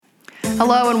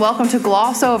Hello and welcome to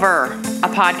Gloss Over, a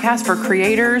podcast for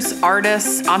creators,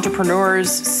 artists,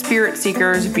 entrepreneurs, spirit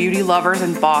seekers, beauty lovers,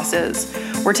 and bosses.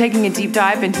 We're taking a deep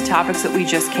dive into topics that we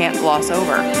just can't gloss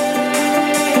over.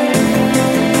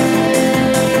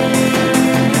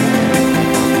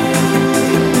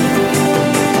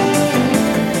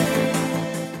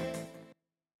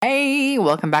 Hey,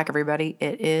 welcome back, everybody.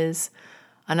 It is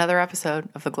another episode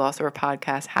of the Gloss Over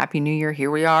podcast. Happy New Year.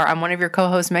 Here we are. I'm one of your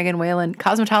co-hosts, Megan Whalen,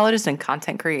 cosmetologist and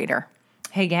content creator.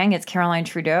 Hey gang, it's Caroline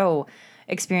Trudeau,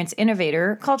 experience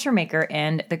innovator, culture maker,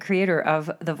 and the creator of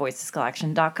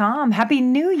thevoicescollection.com. Happy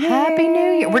New Year. Happy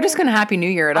New Year. We're just going to Happy New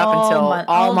Year it up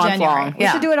all month January. long. We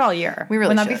should do it all year. We really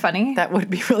Wouldn't should. that be funny? That would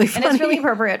be really funny. And it's really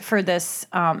appropriate for this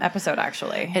episode,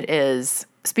 actually. It is.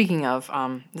 Speaking of,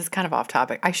 this is kind of off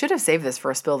topic. I should have saved this for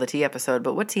a Spill the Tea episode,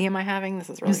 but what tea am I having? This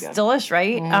is really good. It's delish,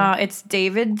 right? It's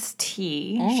David's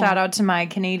Tea. Shout out to my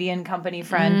Canadian company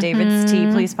friend, David's Tea.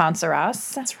 Please sponsor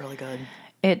us. That's really good.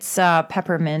 It's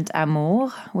Peppermint Amour,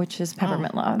 which is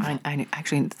peppermint love. I knew,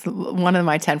 actually, it's one of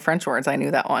my 10 French words. I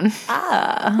knew that one.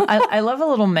 I love a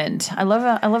little mint. I love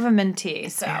a mint tea.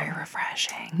 It's very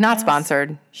refreshing. Not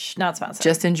sponsored. Not sponsored.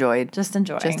 Just enjoyed. Just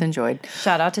enjoyed.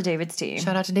 Shout out to David's Tea.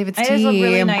 Shout out to David's It Tea. is a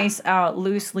really nice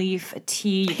loose leaf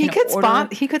tea. He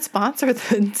could sponsor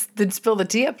the Spill the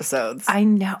Tea episodes. I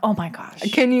know. Oh my gosh.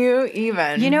 Can you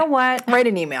even? You know what? Write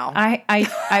an email.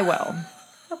 I will.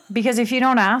 Because if you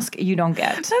don't ask, you don't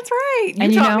get. That's right.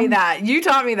 You taught me that. You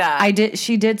taught me that.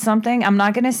 She did something. I'm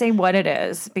not going to say what it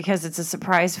is because it's a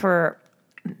surprise for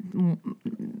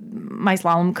my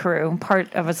slalom crew,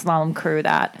 part of a slalom crew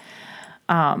that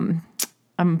I'm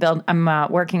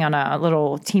working on a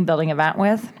little team building event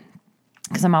with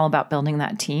because I'm all about building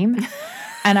that team.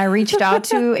 And I reached out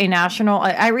to an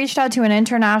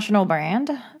international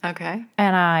brand. Okay.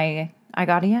 And I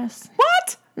got a yes.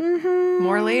 What? Mm-hmm.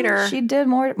 More later. She did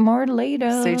more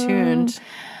later. Stay tuned.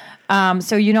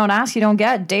 So you don't ask, you don't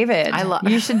get. David,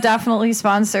 you should definitely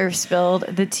sponsor Spilled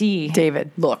the Tea. David,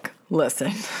 look,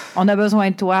 listen. On a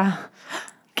besoin de toi.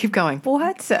 Keep going.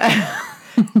 What?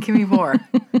 Give me more.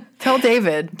 Tell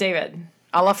David. David.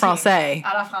 À la française.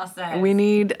 À la française.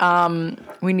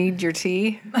 We need your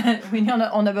tea.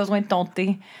 On a besoin de ton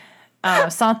thé.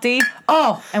 Santé.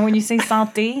 Oh, and when you say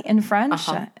santé in French,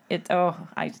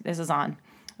 this is on.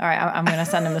 All right, I'm going to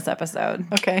send him this episode.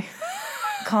 Okay.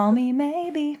 Call me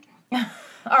maybe.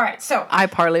 All right, so. I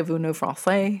parlez-vous no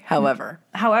français, however.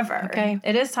 Okay.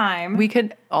 It is time. We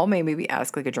could all maybe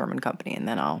ask like a German company and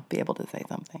then I'll be able to say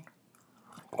something.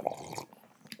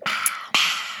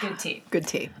 Good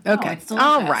tea. Okay. It's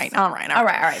All right. All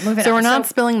right. Moving on. So we're not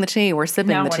spilling the tea. We're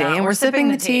sipping the tea. And we're sipping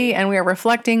the tea and we are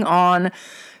reflecting on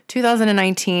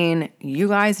 2019. You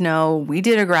guys know we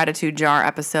did a gratitude jar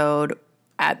episode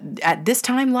at this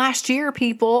time last year,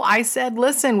 people. I said,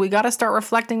 listen, we got to start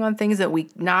reflecting on things that we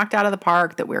knocked out of the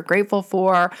park that we're grateful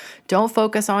for. Don't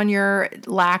focus on your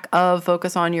lack of,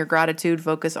 focus on your gratitude,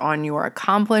 focus on your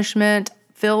accomplishment.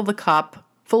 Fill the cup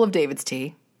full of David's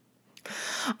tea.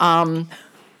 And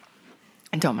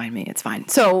don't mind me, it's fine.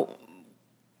 So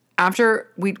after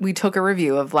we took a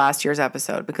review of last year's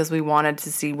episode because we wanted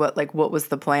to see what was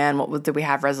the plan, did we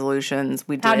have resolutions?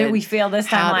 How did we feel this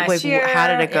time last year? How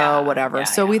did it go? Whatever. Yeah,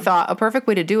 so we thought a perfect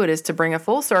way to do it is to bring a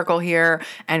full circle here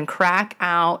and crack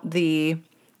out the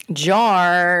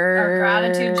jars. Our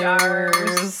gratitude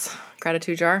jars.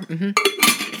 Gratitude jar. Mm-hmm.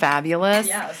 Fabulous.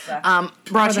 Yes.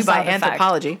 Brought to you by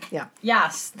Anthropologie. Yeah.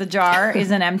 Yes. The jar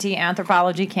is an empty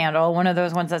Anthropologie candle. One of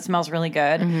those ones that smells really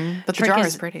good. Mm-hmm. But the jar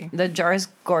is pretty. The jar is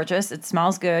gorgeous. It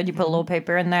smells good. You put a little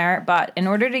paper in there. But in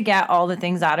order to get all the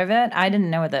things out of it, I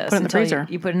didn't know this. Put it in the freezer.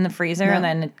 You put it in the freezer and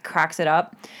then it cracks it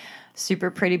up.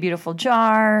 Super pretty, beautiful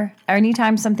jar.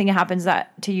 Anytime something happens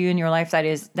to you in your life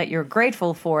that you're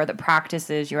grateful for, that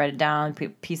practices, you write it down,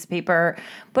 piece of paper,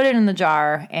 put it in the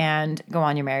jar, and go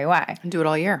on your merry way. And do it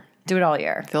all year.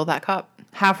 Fill that cup.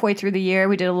 Halfway through the year,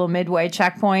 we did a little midway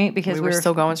checkpoint because we were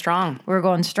still going strong. We were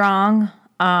going strong.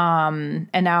 And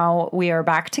now we are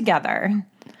back together.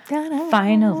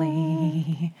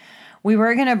 Finally. We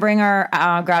were going to bring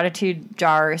our gratitude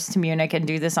jars to Munich and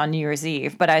do this on New Year's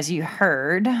Eve. But as you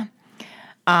heard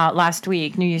last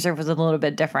week, New Year's Eve was a little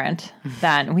bit different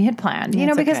than we had planned. You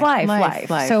know, because okay.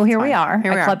 life. So here we are at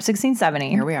Club 1670.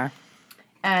 Here we are.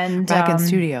 And back in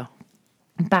studio.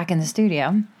 Back in the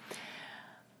studio.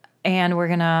 And we're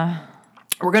going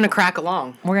to crack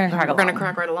along. We're going to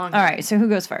crack right along. All right. So who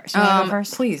goes first? You want to go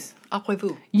first? Please. Après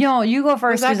vous. You go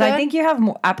first because I think you have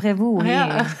more. Après vous. Oui.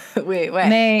 Yeah.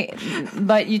 Wait.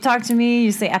 But you talk to me,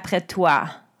 you say après toi.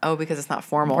 Oh, because it's not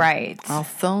formal. Right. Oh,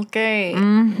 okay.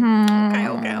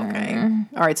 Mm-hmm. Okay.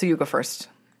 All right, so you go first.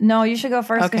 No, you should go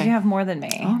first because Okay. you have more than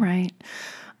me. All right.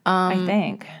 I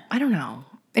think. I don't know.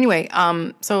 Anyway,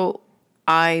 so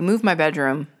I moved my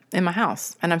bedroom in my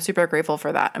house, and I'm super grateful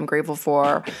for that. I'm grateful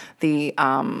for the,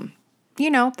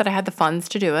 that I had the funds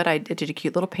to do it. I did a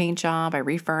cute little paint job. I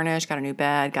refurnished, got a new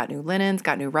bed, got new linens,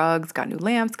 got new rugs, got new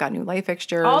lamps, got new light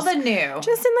fixtures. All the new.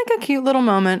 Just in like a cute little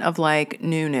moment of like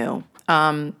new.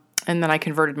 And then I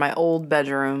converted my old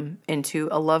bedroom into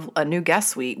a new guest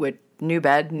suite with new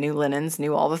bed, new linens,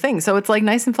 new all the things. So it's like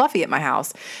nice and fluffy at my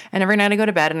house. And every night I go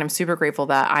to bed, and I'm super grateful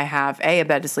that I have a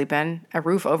bed to sleep in, a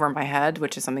roof over my head,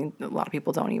 which is something a lot of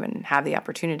people don't even have the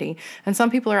opportunity. And some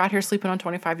people are out here sleeping on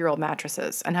 25-year-old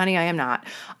mattresses. And honey, I am not.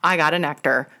 I got a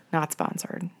Nectar, not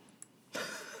sponsored.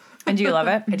 And do you love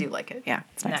it? I do like it. Yeah,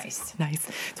 it's nice. Nice. Nice.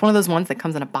 It's one of those ones that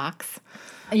comes in a box.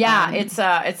 Yeah, it's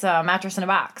a mattress in a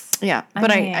box. Yeah,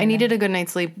 but I mean- needed a good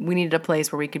night's sleep. We needed a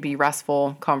place where we could be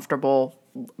restful, comfortable,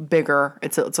 bigger.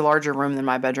 It's a larger room than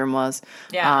my bedroom was.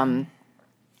 Yeah.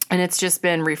 And it's just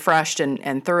been refreshed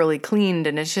and thoroughly cleaned,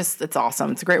 and it's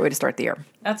awesome. It's a great way to start the year.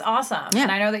 That's awesome. Yeah.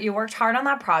 And I know that you worked hard on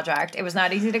that project. It was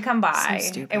not easy to come by. So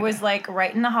stupid. It was like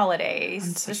right in the holidays.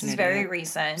 such This an is very idiot.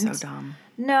 recent. So dumb.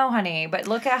 No, honey, but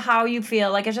look at how you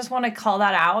feel. Like, I just want to call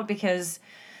that out because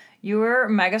you were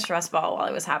mega stressed while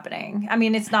it was happening. I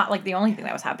mean, it's not like the only thing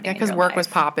that was happening. Yeah, because work was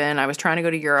popping. I was trying to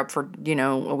go to Europe for,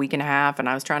 a week and a half, and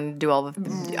I was trying to do I'm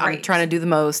Right. trying to do the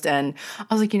most. And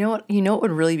I was like, you know what? You know what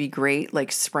would really be great,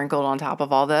 like sprinkled on top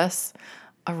of all this?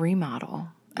 A remodel.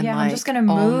 And Yeah, I'm just gonna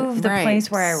move the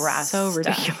place where I rest. So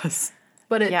ridiculous.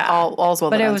 But Yeah. all's well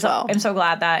But that it ends was. well. I'm so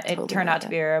glad that it Totally turned out to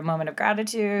be a moment of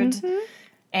gratitude,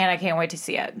 and I can't wait to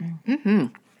see it. Mm-hmm.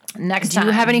 Next Do time,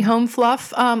 you have any home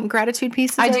fluff gratitude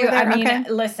pieces? I do. over there? I mean, Okay.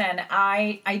 listen,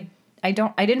 I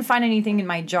didn't find anything in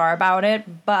my jar about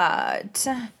it, but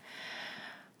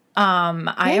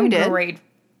I am you did. great.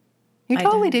 You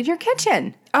totally did your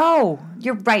kitchen. Oh,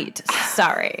 you're right.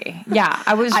 Sorry. Yeah,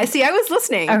 I was. I see. I was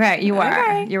listening. Okay, you are.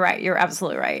 Okay. You're right. You're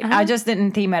absolutely right. I just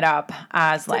didn't theme it up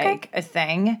as like a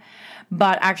thing.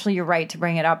 But actually, you're right to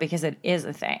bring it up because it is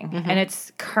a thing and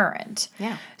it's current.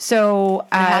 Yeah. So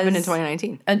It happened in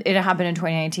 2019. It happened in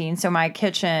 2019. So my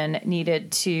kitchen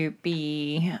needed to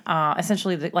be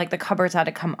essentially the cupboards had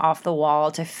to come off the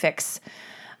wall to fix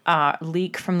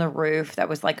leak from the roof that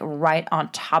was like right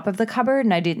on top of the cupboard,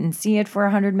 and I didn't see it for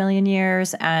 100 million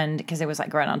years, and because it was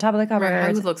like right on top of the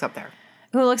cupboard. Who looks up there?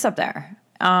 Who looks up there?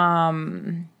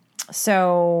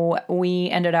 So we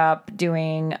ended up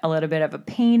doing a little bit of a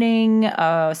painting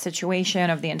situation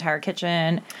of the entire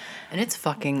kitchen. And it's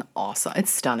fucking awesome.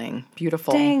 It's stunning.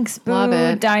 Beautiful. Thanks, boo. Love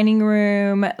it. Dining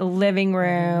room, living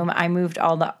room. I moved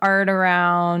all the art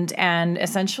around and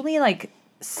essentially like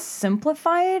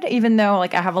simplified, even though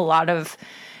like I have a lot of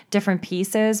different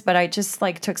pieces, but I just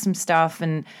like took some stuff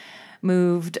and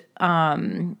moved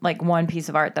like one piece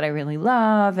of art that I really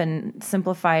love and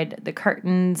simplified the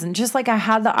curtains, and just like I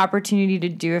had the opportunity to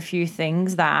do a few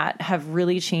things that have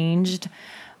really changed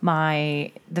the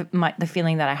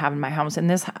feeling that I have in my house. And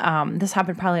this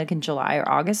happened probably like in July or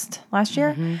August last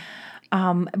year.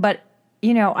 But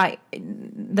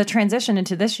the transition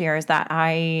into this year is that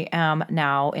I am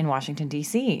now in Washington,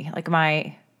 D.C. Like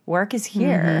my work is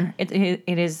here. It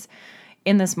is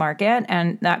in this market,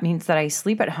 and that means that I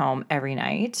sleep at home every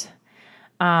night.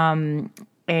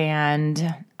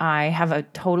 And I have a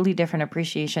totally different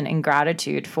appreciation and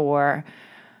gratitude for,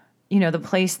 the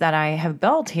place that I have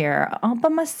built here all by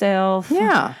myself.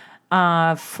 Yeah.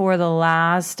 For the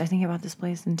last, I think I bought this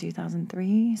place in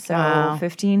 2003. So Wow.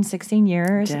 15, 16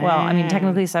 years. Well, I mean, Dang.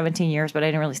 technically 17 years, but I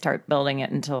didn't really start building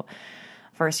it until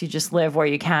first you just live where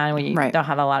you can when you Right. don't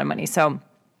have a lot of money. So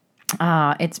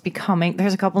it's becoming,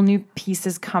 there's a couple new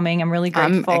pieces coming. I'm really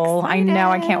grateful. I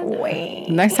know, I can't wait.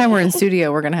 Next time we're in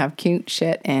studio, we're going to have cute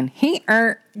shit in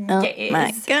here. Oh Yes.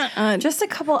 my God. Just a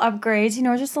couple upgrades,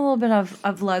 just a little bit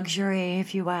of luxury,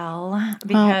 if you will,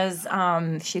 because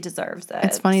she deserves it.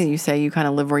 It's funny that you say you kind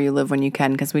of live where you live when you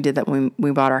can, because we did that when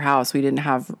we bought our house. We didn't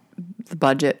have the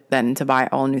budget then to buy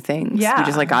all new things. Yeah. We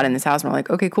just like got in this house and we're like,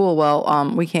 okay, cool.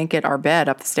 Well, we can't get our bed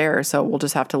up the stairs, so we'll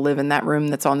just have to live in that room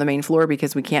that's on the main floor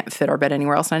because we can't fit our bed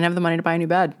anywhere else. And I didn't have the money to buy a new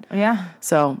bed. Yeah.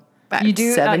 So You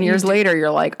do- 7 you years do- later,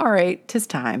 you're like, all right, 'tis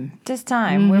time. This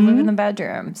time, we're moving the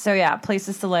bedroom. So yeah,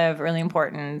 places to live, really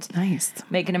important. Nice.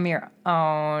 Making them your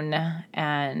own,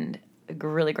 and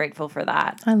really grateful for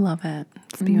that. I love it.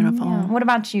 It's beautiful. What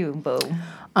about you, boo?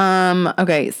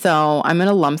 Okay, so I'm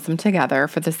gonna lump them together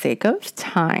for the sake of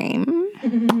time.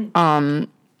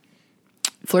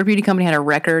 Flirt Beauty Company had a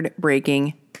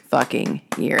record-breaking fucking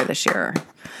year this year.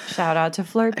 Shout out to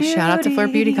Flirt Beauty. Shout out to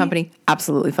Flirt Beauty Company.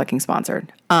 Absolutely fucking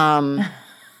sponsored.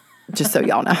 Just so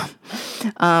y'all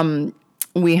know.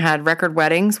 We had record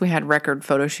weddings, we had record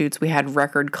photo shoots, we had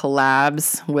record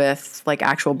collabs with like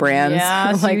actual brands.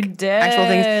 Yes, like you did. Actual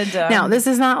things. Now, this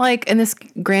is not like in this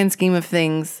grand scheme of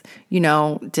things,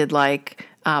 did like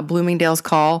Bloomingdale's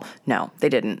call. No, they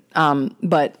didn't.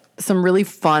 But some really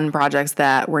fun projects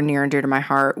that were near and dear to my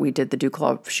heart. We did the Duke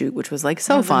Club shoot, which was like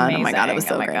so fun. Amazing. Oh my God, it was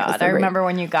so great. Oh my God, So I remember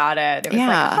when you got it. It was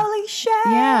like, holy shit.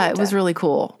 Yeah, it was really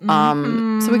cool.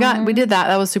 So we did that.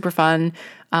 That was super fun.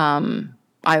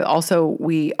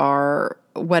 We are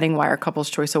Wedding Wire Couples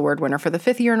Choice Award winner for the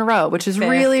 5th year in a row, which is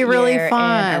really, really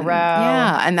fun. In a row.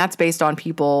 Yeah, and that's based on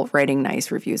people writing nice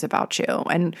reviews about you.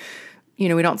 And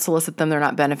we don't solicit them; they're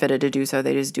not benefited to do so.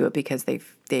 They just do it because they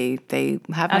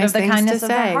have nice things to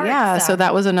say. Yeah, so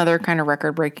that was another kind of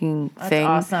record-breaking thing.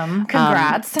 Awesome!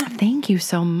 Congrats! Thank you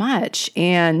so much.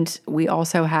 And we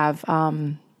also have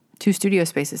 2 studio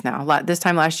spaces now. This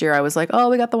time last year, I was like, oh,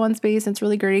 we got the 1 space. It's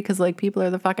really great because like people are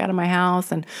the fuck out of my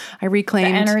house, and I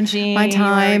reclaimed the energy, my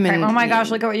time. And oh my gosh,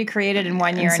 look at what you created in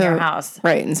 1 year in your house.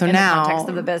 Right, and so in now the context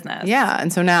of the business. Yeah,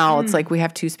 and so now it's like we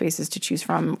have 2 spaces to choose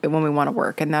from when we want to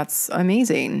work, and that's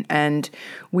amazing. And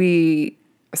we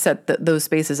set those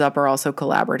spaces up are also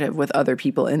collaborative with other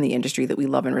people in the industry that we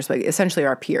love and respect. Essentially,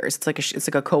 our peers. It's like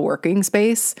a co-working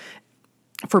space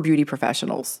for beauty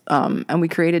professionals. And we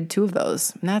created 2 of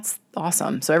those, and that's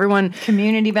awesome. So everyone...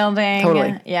 Community building.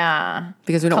 Totally. Yeah.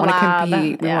 Because we don't want to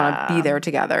compete. We want to be there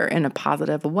together in a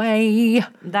positive way.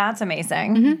 That's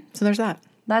amazing. So there's that.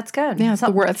 That's good. Yeah, it's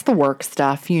the work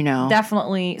stuff,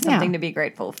 Definitely something to be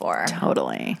grateful for.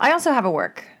 Totally. I also have a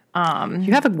work.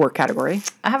 You have a work category.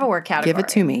 I have a work category. Give it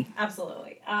to me.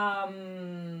 Absolutely. Well,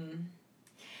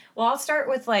 I'll start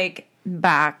with like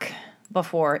back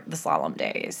before the slalom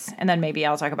days, and then maybe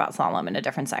I'll talk about slalom in a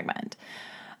different segment.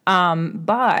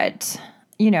 But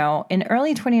in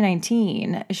early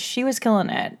 2019, she was killing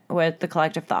it with the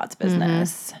Collective Thoughts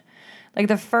business. Like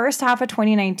the first half of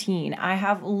 2019, I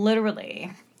have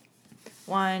literally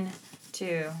 1,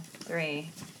 2, 3.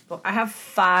 I have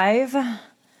 5.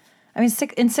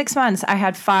 in 6 months, I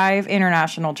had 5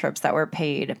 international trips that were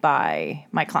paid by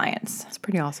my clients. That's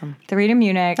pretty awesome. 3 to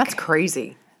Munich. That's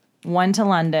crazy. 1 to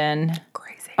London.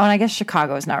 Crazy. Oh, and I guess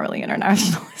Chicago is not really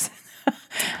international.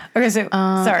 Okay, so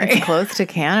sorry. It's close to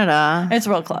Canada. It's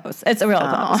real close. It's real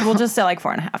close. We'll just say like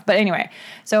 4.5. But anyway,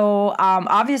 so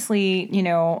obviously,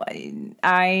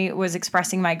 I was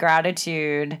expressing my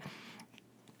gratitude,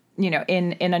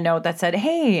 in a note that said,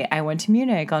 "Hey, I went to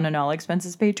Munich on an all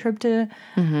expenses paid trip to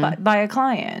by a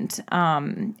client."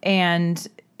 And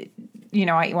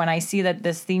when I see that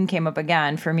this theme came up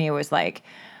again, for me it was like,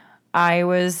 I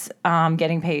was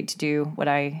getting paid to do what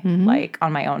I like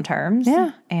on my own terms.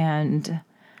 Yeah. And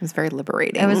it was very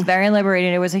liberating. It was very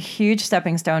liberating. It was a huge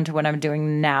stepping stone to what I'm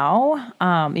doing now,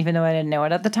 even though I didn't know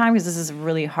it at the time, because this is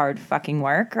really hard fucking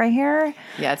work right here.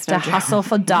 Yeah, it's to hustle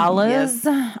for dollars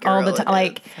all the time.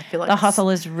 Like, I feel like the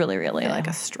hustle is really, really like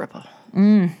a stripper.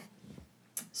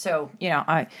 So,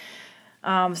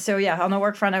 so yeah, on the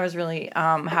work front, I was really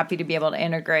happy to be able to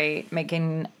integrate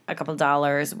making a couple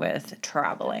dollars with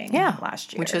traveling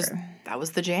last year. That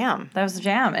was the jam. That was the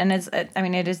jam. And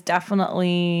it is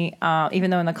definitely, even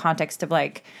though in the context of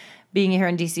like being here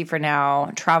in DC for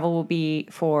now, travel will be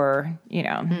for,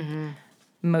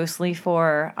 mostly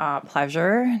for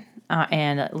pleasure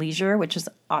and leisure, which is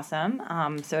awesome.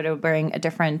 So it'll bring a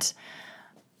different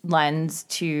lens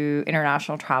to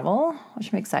international travel,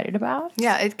 which I'm excited about.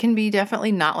 Yeah, it can be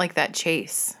definitely not like that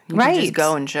chase. You right. can just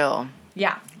go and chill.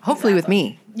 Yeah. Hopefully with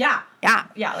me. Yeah. Yeah.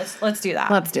 Yeah, let's do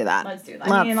that. Let's do that. Let's do that.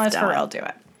 Let's for real do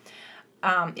it.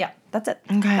 Yeah, that's it.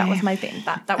 Okay. That was my theme.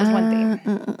 That was one theme.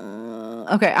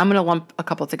 Okay, I'm going to lump a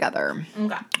couple together.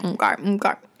 Okay.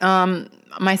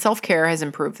 My self-care has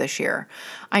improved this year.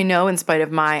 I know in spite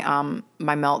of my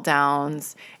my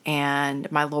meltdowns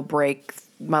and my little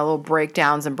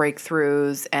breakdowns and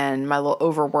breakthroughs and my little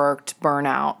overworked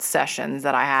burnout sessions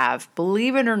that I have,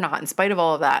 believe it or not, in spite of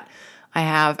all of that, I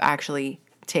have actually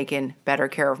taken better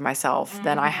care of myself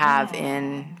than I have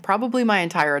in probably my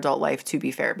entire adult life, to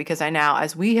be fair, because I now,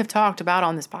 as we have talked about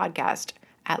on this podcast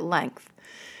at length,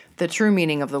 the true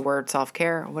meaning of the word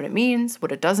self-care, what it means,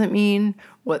 what it doesn't mean,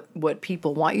 what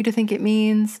people want you to think it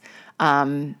means.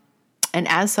 And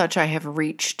as such, I have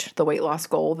reached the weight loss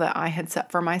goal that I had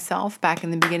set for myself back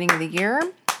in the beginning of the year.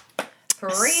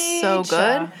 Preach. So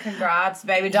good. Congrats,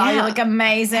 baby doll. Yeah. You look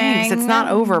amazing. Thanks. It's not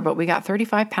over, but we got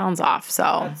 35 pounds off. So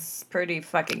that's pretty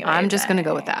fucking amazing. I'm just going to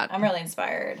go with that. I'm really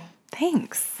inspired.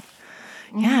 Thanks.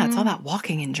 Yeah, it's all that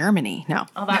walking in Germany. No.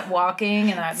 All that walking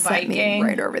and that biking.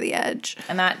 Right over the edge.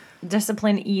 And that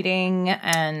disciplined eating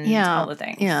and all the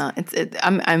things. Yeah.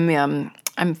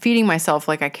 I'm feeding myself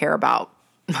like I care about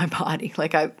my body.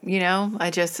 Like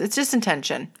it's just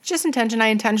intention. It's just intention. I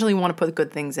intentionally want to put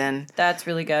good things in That's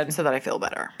really good. so that I feel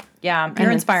better. Yeah,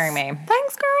 you're inspiring me.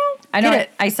 Thanks, girl. I know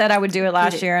I said I would do it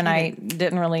last year, and I it.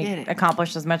 didn't really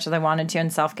accomplish as much as I wanted to in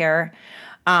self-care.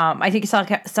 I think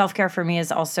self-care for me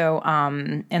is also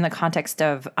in the context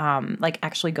of like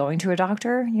actually going to a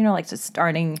doctor, like just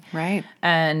starting. Right.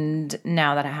 And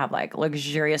now that I have like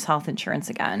luxurious health insurance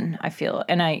again, I feel,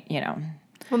 and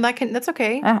well, that's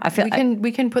okay. I feel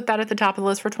we can put that at the top of the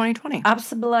list for 2020.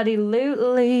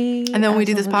 Absolutely. And then when we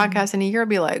do this podcast in a year, I'll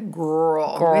be like,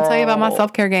 girl, let me tell you about my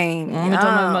self-care game. I'm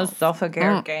talking about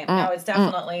self-care game. No, it's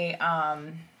definitely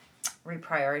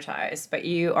reprioritized, but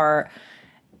you are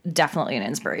definitely an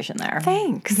inspiration there.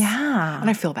 Thanks. Yeah. And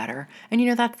I feel better.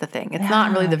 And that's the thing. It's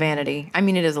not really the vanity. I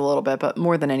mean, it is a little bit, but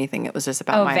more than anything, it was just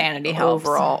about my vanity helps.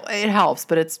 Overall. It helps,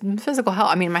 but it's physical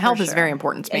health. I mean, my health is very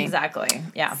important to me. Exactly.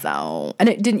 Yeah. So, and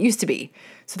it didn't used to be.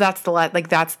 So that's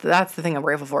the thing I'm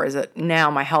grateful for, is that now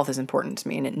my health is important to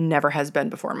me, and it never has been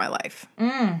before in my life.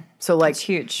 So like, it's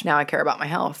huge. Now I care about my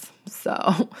health. So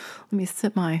let me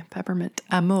sip my peppermint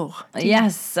amour.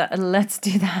 Yes, let's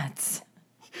do that.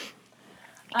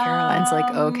 Caroline's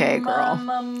like, okay, girl.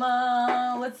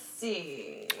 Let's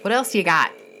see. What else you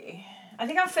got? I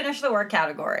think I'll finish the work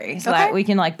category so that we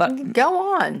can like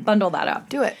go on, bundle that up.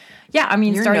 Do it. Yeah, I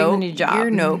mean, starting the new job. Your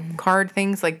note card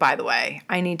things, like, by the way,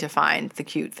 I need to find the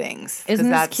cute things. Isn't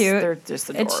this cute? They're just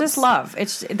adorbs. It's just love.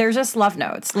 They're just love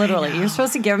notes, literally. You're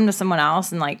supposed to give them to someone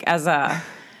else and like as a,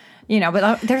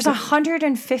 but there's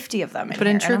 150 of them in But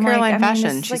here. in true Caroline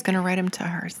fashion, she's going to write them to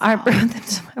herself. I wrote them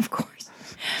to, of course.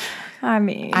 I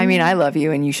mean, I love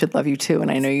you, and you should love you too,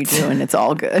 and I know you do, and it's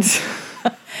all good.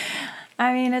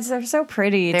 I mean, they're so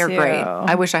pretty. They're too. great.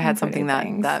 I wish I had something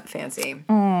that fancy.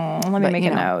 Let me make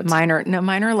a note. Mine are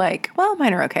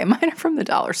okay. Mine are from the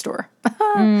dollar store.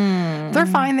 They're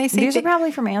fine. They say these are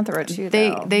probably from Anthro too.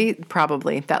 They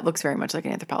probably, that looks very much like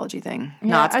an Anthropologie thing. Yeah,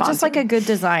 Not sponsored. I just like a good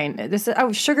design. This is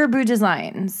Sugar Boo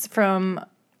Designs from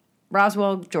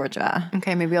Roswell, Georgia.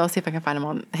 Okay, maybe I'll see if I can find them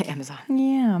on Amazon.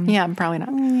 Yeah, I'm probably not.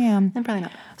 I'm probably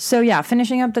not. So yeah,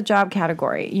 finishing up the job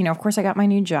category. Of course, I got my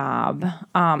new job,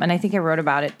 and I think I wrote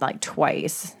about it like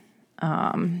twice.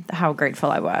 How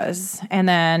grateful I was, and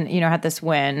then had this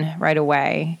win right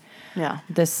away. Yeah,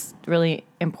 this really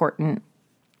important,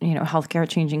 healthcare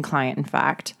changing client. In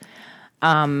fact, so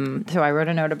I wrote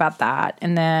a note about that,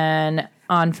 and then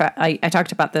I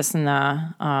talked about this in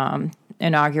the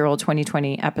inaugural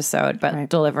 2020 episode, but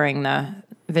delivering the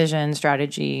vision,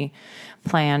 strategy,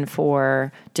 plan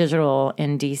for digital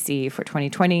in DC for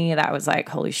 2020. That was like,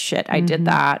 holy shit, I did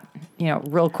that,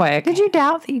 real quick. Did you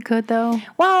doubt that you could though?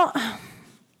 Well,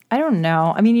 I don't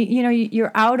know. I mean,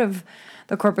 you're out of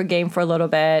the corporate game for a little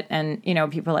bit, and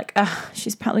people are like,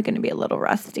 she's probably going to be a little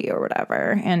rusty or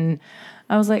whatever. And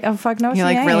I was like, oh fuck no, you're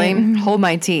like, really? Hold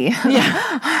my tea.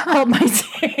 Yeah, hold my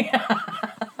tea.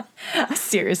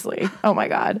 Seriously. Oh my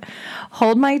God.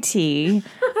 Hold my tea.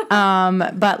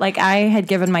 But like I had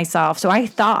given myself, so I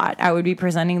thought I would be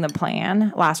presenting the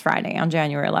plan last Friday on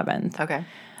January 11th. Okay.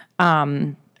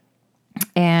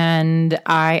 And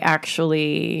I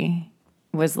actually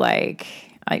was like,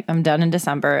 I'm done in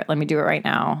December. Let me do it right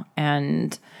now.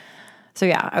 And so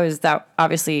yeah, I was that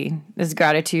obviously this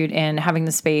gratitude in having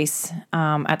the space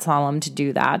at Slalom to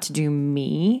do that, to do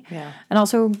me, and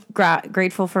also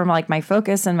grateful for like my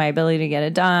focus and my ability to get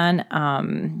it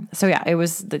done. So yeah, it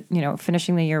was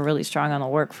finishing the year really strong on the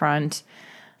work front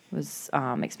was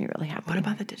makes me really happy. What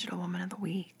about the Digital Woman of the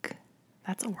Week?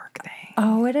 That's a work thing.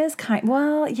 Oh, it is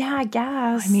well, yeah, I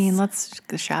guess. I mean, let's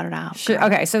shout it out.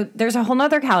 Okay, so there's a whole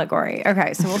nother category.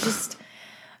 Okay, so we'll just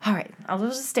all right, I'll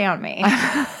just stay on me.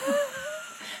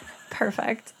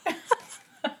 Perfect.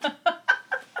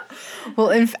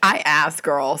 Well, I asked,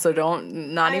 girl, so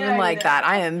not even like that.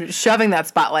 I am shoving that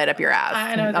spotlight up your ass.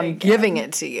 I'm giving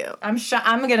it to you. I'm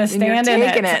gonna stand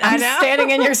in it. I'm standing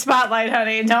in your spotlight,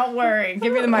 honey. Don't worry.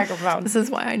 Give me the microphone. This is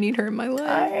why I need her in my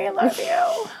life. I love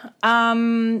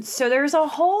you. So there's a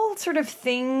whole sort of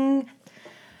thing.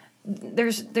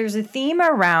 There's a theme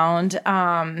around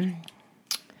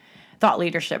thought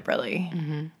leadership,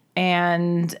 really,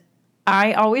 and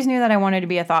I always knew that I wanted to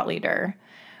be a thought leader.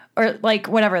 Or like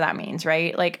whatever that means,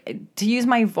 right? Like to use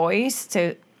my voice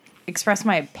to express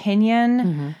my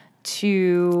opinion,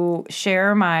 to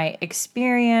share my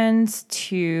experience,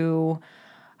 to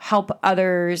help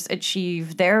others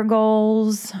achieve their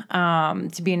goals,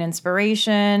 to be an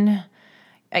inspiration.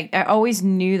 I always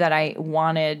knew that I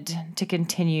wanted to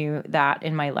continue that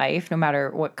in my life, no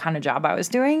matter what kind of job I was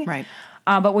doing. Right.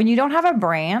 But when you don't have a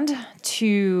brand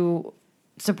to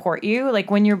support you. Like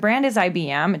when your brand is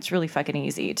IBM, it's really fucking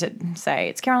easy to say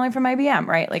it's Caroline from IBM,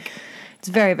 right? Like it's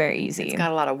very, very easy. It's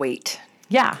got a lot of weight.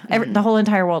 Yeah, the whole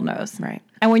entire world knows. Right.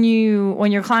 And when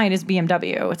your client is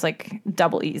BMW, it's like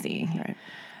double easy.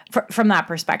 Right. From that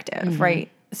perspective,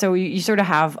 right? So you sort of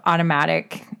have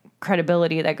automatic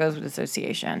credibility that goes with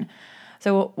association.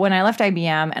 So when I left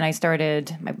IBM and I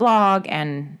started my blog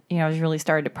and, I really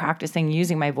started practicing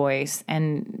using my voice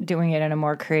and doing it in a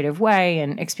more creative way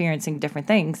and experiencing different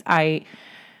things, I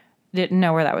didn't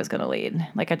know where that was going to lead.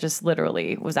 Like I just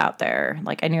literally was out there.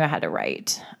 Like I knew I had to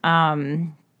write.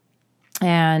 And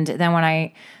then when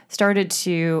I started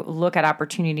to look at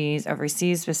opportunities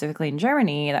overseas, specifically in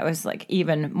Germany, that was like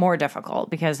even more difficult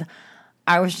because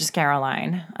I was just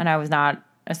Caroline and I was not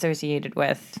associated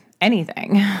with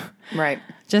anything. Right.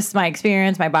 Just my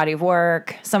experience, my body of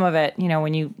work, some of it,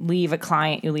 when you leave a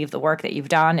client, you leave the work that you've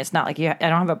done. It's not like I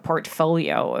don't have a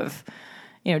portfolio of,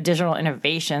 digital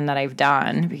innovation that I've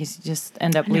done because you just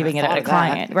end up leaving it at a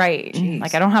client. That. Right. Jeez.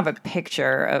 Like I don't have a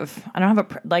picture of,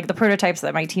 like the prototypes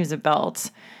that my teams have built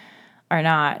are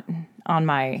not on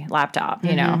my laptop,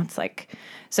 it's like,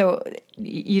 so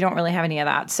you don't really have any of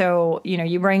that. So,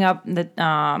 you bring up the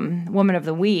Woman of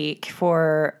the Week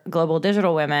for Global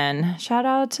Digital Women. Shout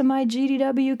out to my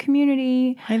GDW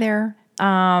community. Hi there.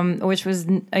 Which was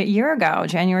a year ago,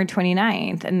 January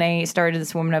 29th. And they started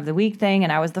this Woman of the Week thing,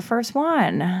 and I was the first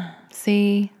one.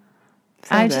 See?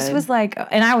 So I good. just was like,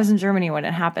 and I was in Germany when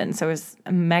it happened, so it was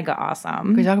mega awesome.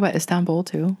 Can we talk about Istanbul,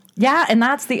 too? Yeah, and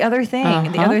that's the other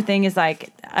thing. The other thing is like,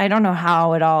 I don't know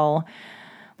how it all...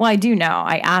 Well, I do know.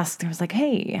 I asked. I was like,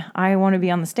 hey, I want to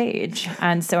be on the stage.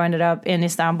 And so I ended up in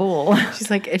Istanbul. She's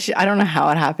like, I don't know how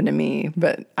it happened to me,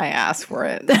 but I asked for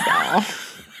it.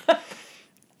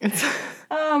 So.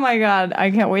 Oh, my God.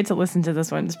 I can't wait to listen to this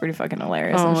one. It's pretty fucking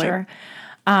hilarious, I'm sure.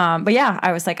 But yeah,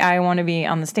 I was like, I want to be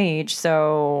on the stage,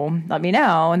 so let me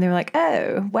know. And they were like,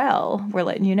 oh, well, we're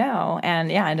letting you know.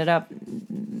 And yeah, I ended up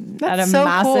at a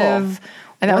massive... Cool.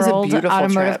 And that was a beautiful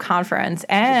automotive trip. Conference,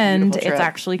 and it's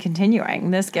actually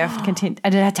continuing. This gift continues.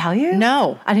 Did I tell you?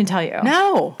 No. I didn't tell you.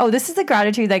 No. Oh, this is the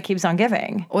gratitude that keeps on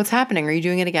giving. What's happening? Are you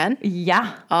doing it again?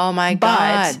 Yeah. Oh, my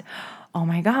God. Oh,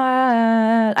 my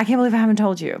God. I can't believe I haven't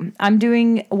told you. I'm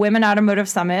doing Women Automotive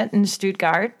Summit in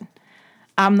Stuttgart.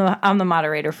 I'm the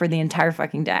moderator for the entire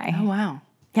fucking day. Oh, wow.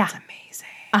 Yeah. That's amazing.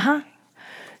 Uh-huh.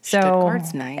 So,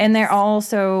 Stuttgart's nice. And they're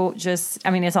also just,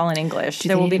 it's all in English.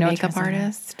 There will be no makeup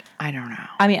artist. I don't know.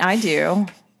 I do.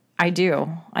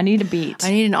 I need a beat.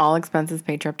 I need an all expenses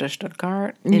paid trip to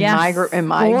Stuttgart in my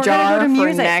jar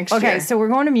for next year. Okay, so we're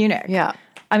going to Munich. Yeah.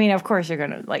 Of course you're going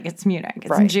to, it's Munich.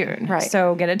 It's in June. Right.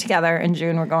 So get it together. In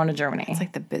June, we're going to Germany. It's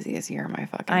like the busiest year of my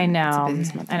fucking... I know. It's the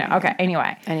busiest month. I know. Okay,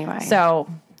 anyway. So,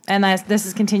 and this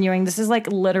is continuing. This is like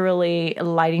literally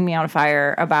lighting me on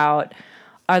fire about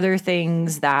other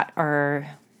things that are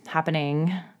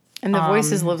happening. And the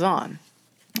voices lives on.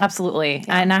 Absolutely.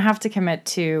 Yeah. And I have to commit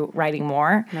to writing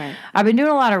more. Right. I've been doing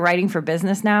a lot of writing for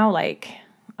business now,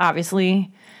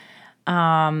 obviously.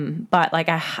 But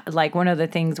one of the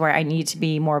things where I need to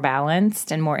be more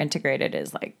balanced and more integrated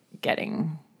is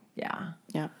getting, Yeah.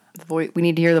 We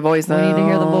need to hear the voices.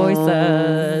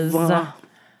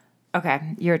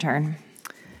 Okay, your turn.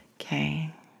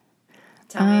 Okay.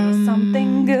 Tell me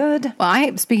something good.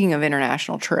 Well, speaking of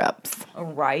international trips.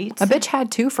 Right. A bitch had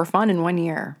 2 for fun in 1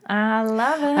 year. I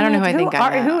love it. I don't know who I think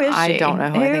I am. Who is she? I don't know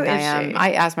who I think I am. She?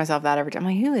 I ask myself that every time.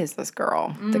 I'm like, who is this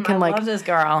girl that can love this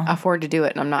girl. afford to do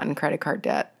it and I'm not in credit card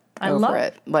debt over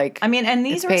it? And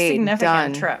these are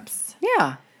significant trips.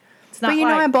 Yeah. But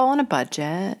I ball on a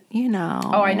budget,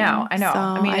 Oh, I know.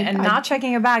 So not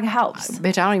checking a bag helps.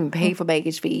 Bitch, I don't even pay for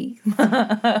baggage fees.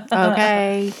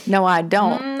 Okay. No, I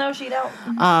don't. No, she don't.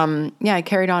 Yeah, I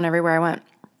carried on everywhere I went.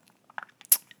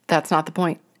 That's not the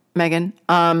point, Megan.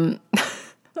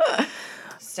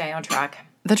 Stay on track.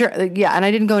 And I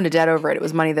didn't go into debt over it. It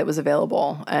was money that was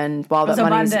available, and while that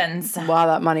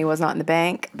money was not in the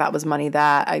bank, that was money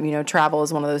that travel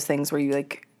is one of those things where you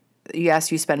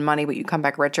yes, you spend money, but you come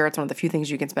back richer. It's one of the few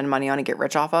things you can spend money on and get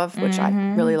rich off of, which I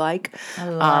really like. I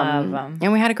love.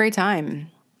 And we had a great time,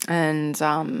 and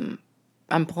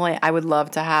I would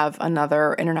love to have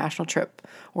another international trip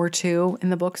or 2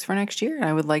 in the books for next year, and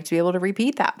I would like to be able to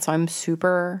repeat that. So I'm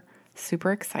super,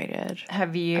 super excited.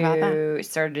 Have you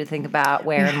started to think about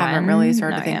where? I haven't really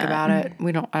started to think about it.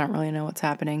 I don't really know what's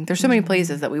happening. There's so many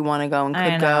places that we want to go and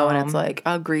could go, and it's like,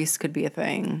 Greece could be a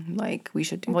thing. We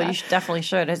should do that. Well, you definitely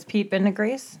should. Has Pete been to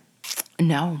Greece?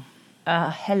 No.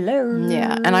 Hello.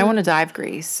 Yeah, and I want to dive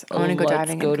Greece. I want to go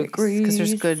diving in Greece because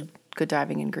there's good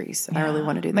diving in Greece, and I really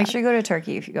want to do that. Make sure you go to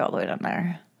Turkey if you go all the way down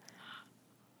there.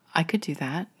 I could do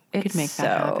that. I could make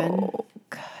that happen.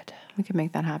 We could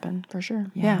make that happen for sure.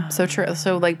 Yeah. So true.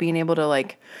 So like being able to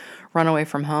like run away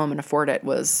from home and afford it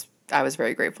I was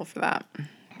very grateful for that,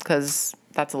 because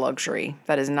that's a luxury.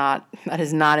 That is not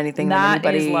anything that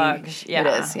anybody. That is yeah.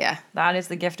 It is, yeah. That is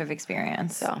the gift of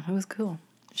experience. So it was cool.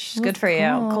 Good for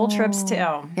you. Cool trips too.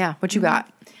 Yeah. What you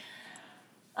got?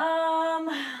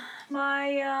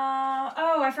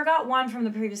 I forgot one from the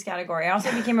previous category. I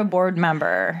also became a board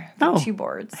member. 2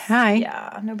 boards. Hi.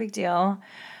 Yeah, no big deal.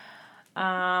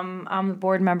 I'm the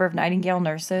board member of Nightingale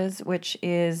Nurses, which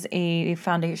is a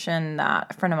foundation that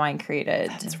a friend of mine created.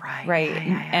 That's right. Right.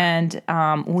 Yeah. And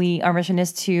our mission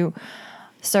is to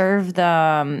serve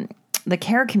the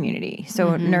care community.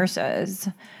 So nurses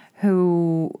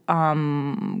who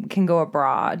can go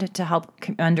abroad to help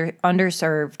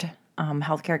underserved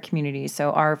healthcare communities.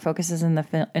 So our focus is in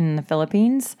the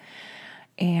Philippines,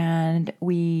 and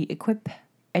we equip,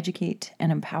 educate,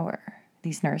 and empower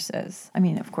these nurses. I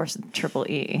mean, of course, Triple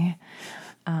E.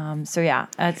 So yeah,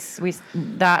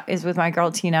 that is with my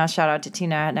girl Tina. Shout out to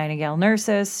Tina at Nightingale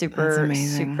Nurses. Super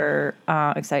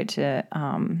excited to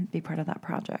be part of that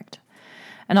project.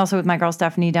 And also with my girl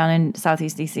Stephanie down in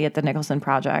Southeast DC at the Nicholson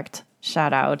Project.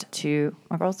 Shout out to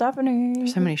my girl Stephanie.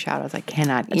 So many shout outs. I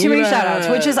cannot. Too many shout outs,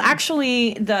 which is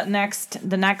actually the next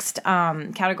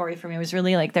category for me was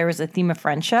really like there was a theme of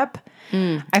friendship.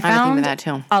 I found that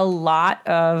too. A lot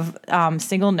of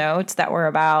single notes that were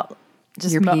about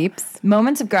just your peeps,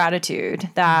 moments of gratitude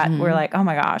that were like, oh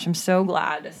my gosh, I'm so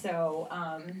glad. So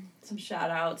some shout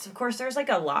outs. Of course, there's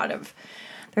a lot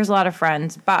of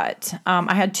friends, but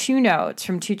I had 2 notes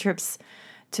from 2 trips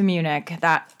to Munich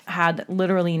that had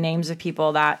literally names of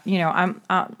people that,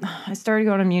 I started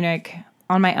going to Munich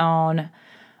on my own.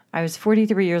 I was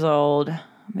 43 years old,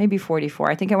 maybe 44.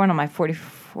 I think I went on my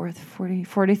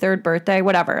 43rd birthday,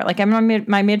 whatever. Like I'm in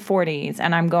my mid 40s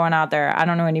and I'm going out there. I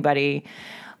don't know anybody.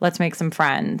 Let's make some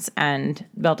friends and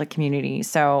build a community.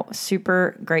 So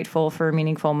super grateful for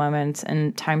meaningful moments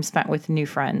and time spent with new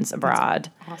friends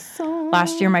abroad. That's awesome.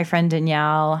 Last year, my friend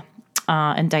Danielle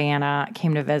and Diana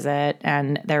came to visit,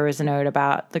 and there was a note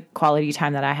about the quality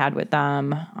time that I had with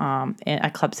them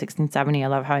at Club 1670. I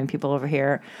love having people over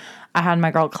here. I had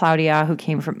my girl Claudia, who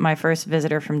came from my first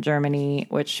visitor from Germany,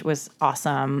 which was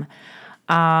awesome.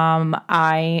 I'm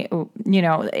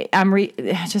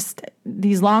just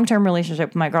these long-term relationship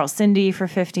with my girl Cindy for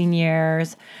 15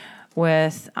 years,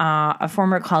 with a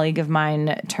former colleague of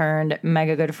mine turned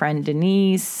mega good friend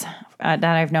Denise that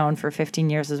I've known for 15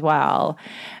 years as well.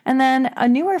 And then a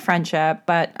newer friendship,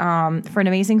 but for an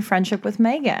amazing friendship with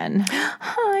Megan.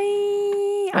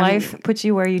 Hi. Life puts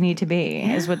you where you need to be,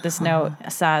 is what this note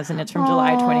says, and it's from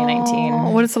July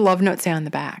 2019. What does the love note say on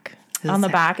the back? On the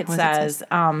back it says,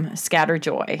 scatter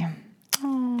joy.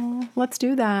 Oh, let's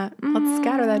do that. Let's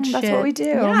scatter that shit. That's what we do.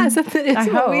 Yes,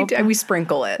 it's what we do. And we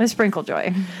sprinkle it. We sprinkle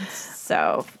joy.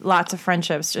 So lots of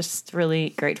friendships, just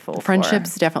really grateful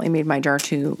Friendships definitely made my jar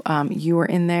too. You were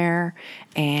in there,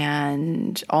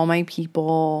 and all my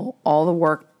people, all the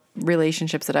work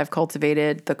relationships that I've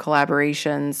cultivated, the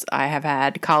collaborations I have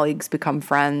had, colleagues become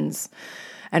friends,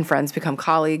 and friends become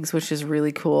colleagues, which is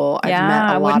really cool. I've met a lot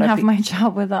of I wouldn't have my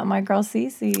job without my girl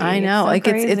Cece. I know, it's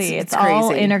so crazy. It's crazy.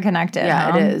 All interconnected.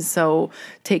 Yeah, it is. So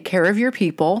take care of your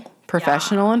people,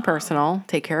 professional and personal.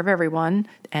 Take care of everyone,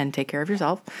 and take care of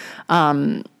yourself.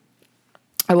 I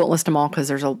won't list them all because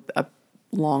there's a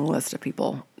long list of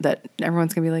people that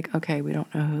everyone's gonna be like, okay, we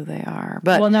don't know who they are,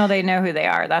 but no, they know who they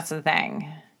are. That's the thing.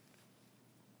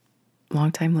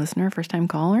 Long-time listener, first-time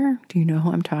caller. Do you know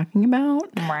who I'm talking about?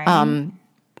 Right.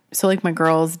 So like my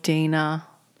girls, Dana,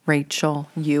 Rachel,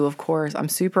 you, of course. I'm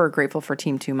super grateful for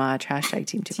Team Too Much. #Team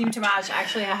Too Much. Team Too Much.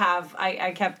 Actually,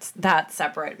 I kept that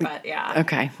separate, but yeah.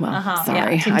 Okay. Well,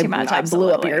 sorry. Yeah, Team Too Much. I blew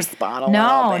up your spot a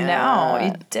little bit. No,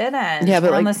 you didn't. Yeah,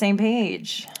 but we're on the same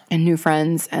page. And new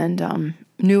friends and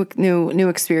new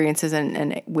experiences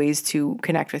and ways to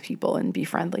connect with people and be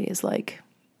friendly is like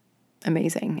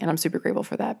amazing. And I'm super grateful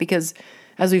for that because,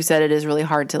 as we've said, it is really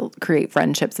hard to create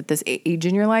friendships at this age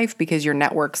in your life because your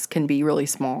networks can be really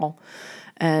small.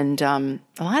 And a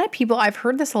lot of people, I've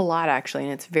heard this a lot actually,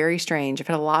 and it's very strange. I've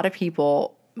had a lot of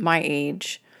people my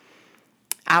age,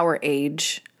 our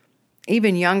age,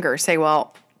 even younger, say,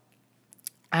 well,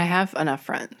 I have enough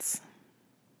friends.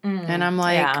 And I'm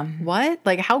like, what?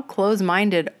 Like, how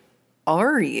close-minded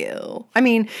are you? I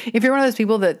mean, if you're one of those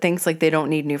people that thinks like they don't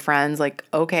need new friends, like,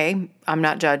 okay, I'm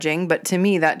not judging. But to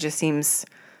me, that just seems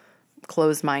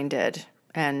closed-minded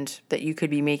and that you could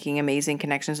be making amazing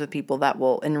connections with people that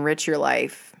will enrich your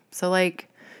life. So, like,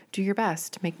 do your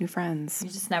best to make new friends. You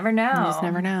just never know. You just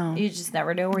never know. You just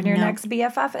never know where your next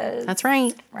BFF is. That's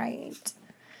right. Right.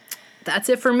 That's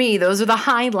it for me. Those are the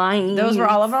highlights. Those were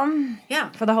all of them? Yeah.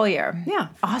 For the whole year? Yeah.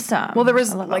 Awesome. Well, there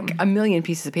was like a million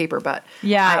pieces of paper, but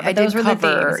I those did were cover,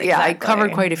 the themes. Yeah, I exactly.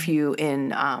 covered quite a few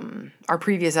in our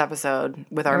previous episode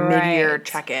with our mid-year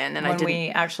check-in. And when we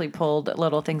actually pulled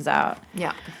little things out.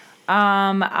 Yeah.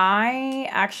 I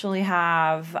actually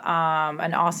have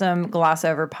an awesome Gloss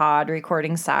Over Pod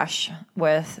recording sesh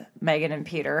with Megan and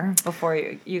Peter before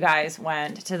you guys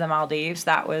went to the Maldives.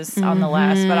 That was on the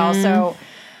list, but also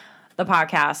the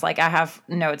podcast. Like, I have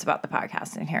notes about the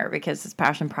podcast in here because it's a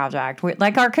passion project.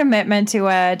 Like, our commitment to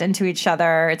it and to each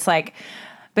other. It's like,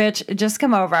 bitch, just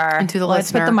come over. And to the Let's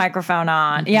listener. put the microphone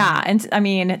on. Mm-hmm. Yeah. And I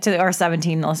mean, to our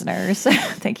 17 listeners,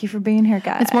 thank you for being here,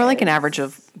 guys. It's more like an average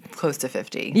of close to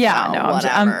 50. Yeah, so no,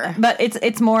 whatever. but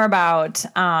it's more about,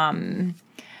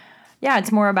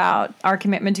 it's more about our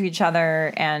commitment to each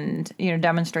other and, you know,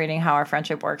 demonstrating how our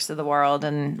friendship works to the world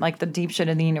and like the deep shit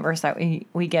of the universe that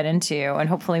we get into. And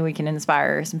hopefully we can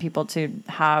inspire some people to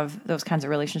have those kinds of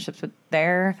relationships with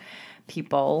their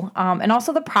people. And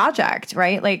also the project,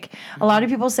 right? Like a lot of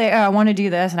people say, oh, I want to do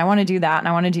this and I want to do that and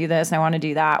I want to do this and I want to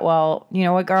do that. Well, you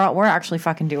know what, girl? We're actually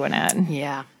fucking doing it.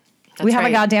 Yeah. We have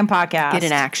a goddamn podcast. Get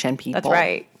in action, people. That's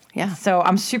right. Yeah. So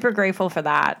I'm super grateful for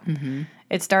that. Mm-hmm.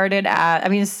 It started at,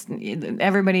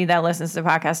 everybody that listens to the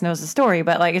podcast knows the story,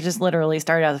 but like it just literally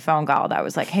started as a phone call that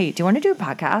was like, hey, do you want to do a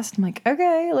podcast? I'm like,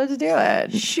 okay, let's do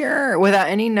it. Sure. Without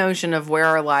any notion of where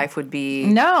our life would be.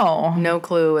 No. No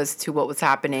clue as to what was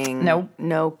happening. Nope.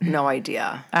 No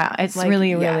idea. It's like,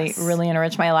 really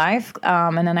enriched my life.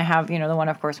 And then I have, the one,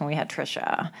 of course, when we had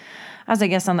Trisha as a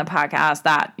guest on the podcast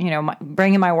that,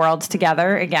 bringing my worlds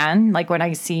together again. Like when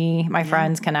I see my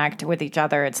friends connect with each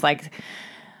other, it's like,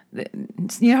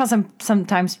 you know how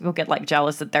sometimes people get like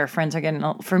jealous that their friends are getting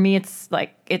old. For me, it's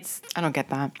like, I don't get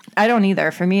that. I don't either.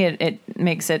 For me, it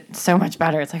makes it so much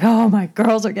better. It's like, oh, my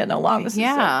girls are getting along. This is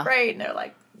so great. And they're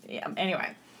like, yeah.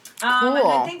 Anyway. Cool. And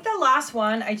I think the last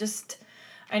one, I thought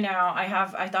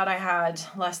I had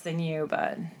less than you,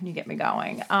 but you get me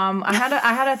going. I had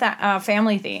a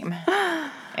family theme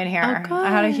in here. Okay. I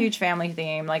had a huge family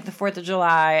theme, like the 4th of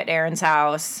July at Aaron's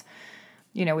house.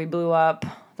 We blew up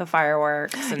the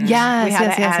fireworks and we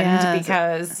had to end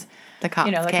because the cops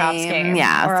came.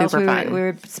 Yeah, or super else fun. We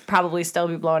would probably still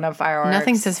be blowing up fireworks.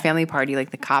 Nothing says family party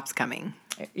like the cops coming.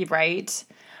 Right?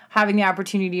 Having the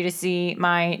opportunity to see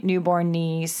my newborn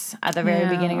niece at the very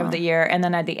beginning of the year and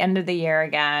then at the end of the year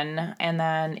again. And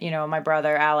then, my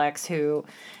brother Alex, who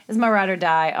is my ride or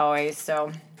die always.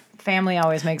 So family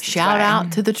always makes Shout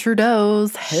out to the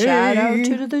Trudeaus. Hey. Shout out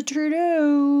to the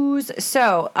Trudeaus.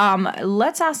 So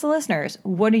let's ask the listeners,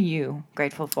 what are you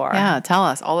grateful for? Yeah, tell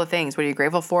us all the things. What are you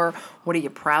grateful for? What are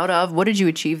you proud of? What did you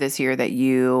achieve this year that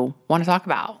you want to talk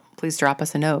about? Please drop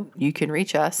us a note. You can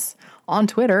reach us on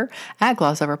Twitter at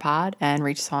GlossOverPod and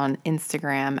reach us on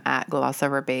Instagram at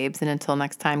GlossOverBabes. And until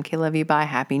next time, love you, bye.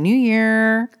 Happy New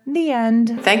Year. The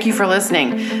end. Thank you for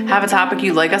listening. Have a topic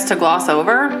you'd like us to gloss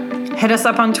over? Hit us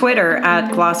up on Twitter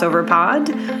at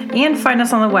GlossOverPod and find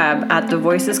us on the web at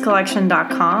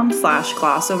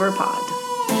thevoicescollection.com/GlossOverPod.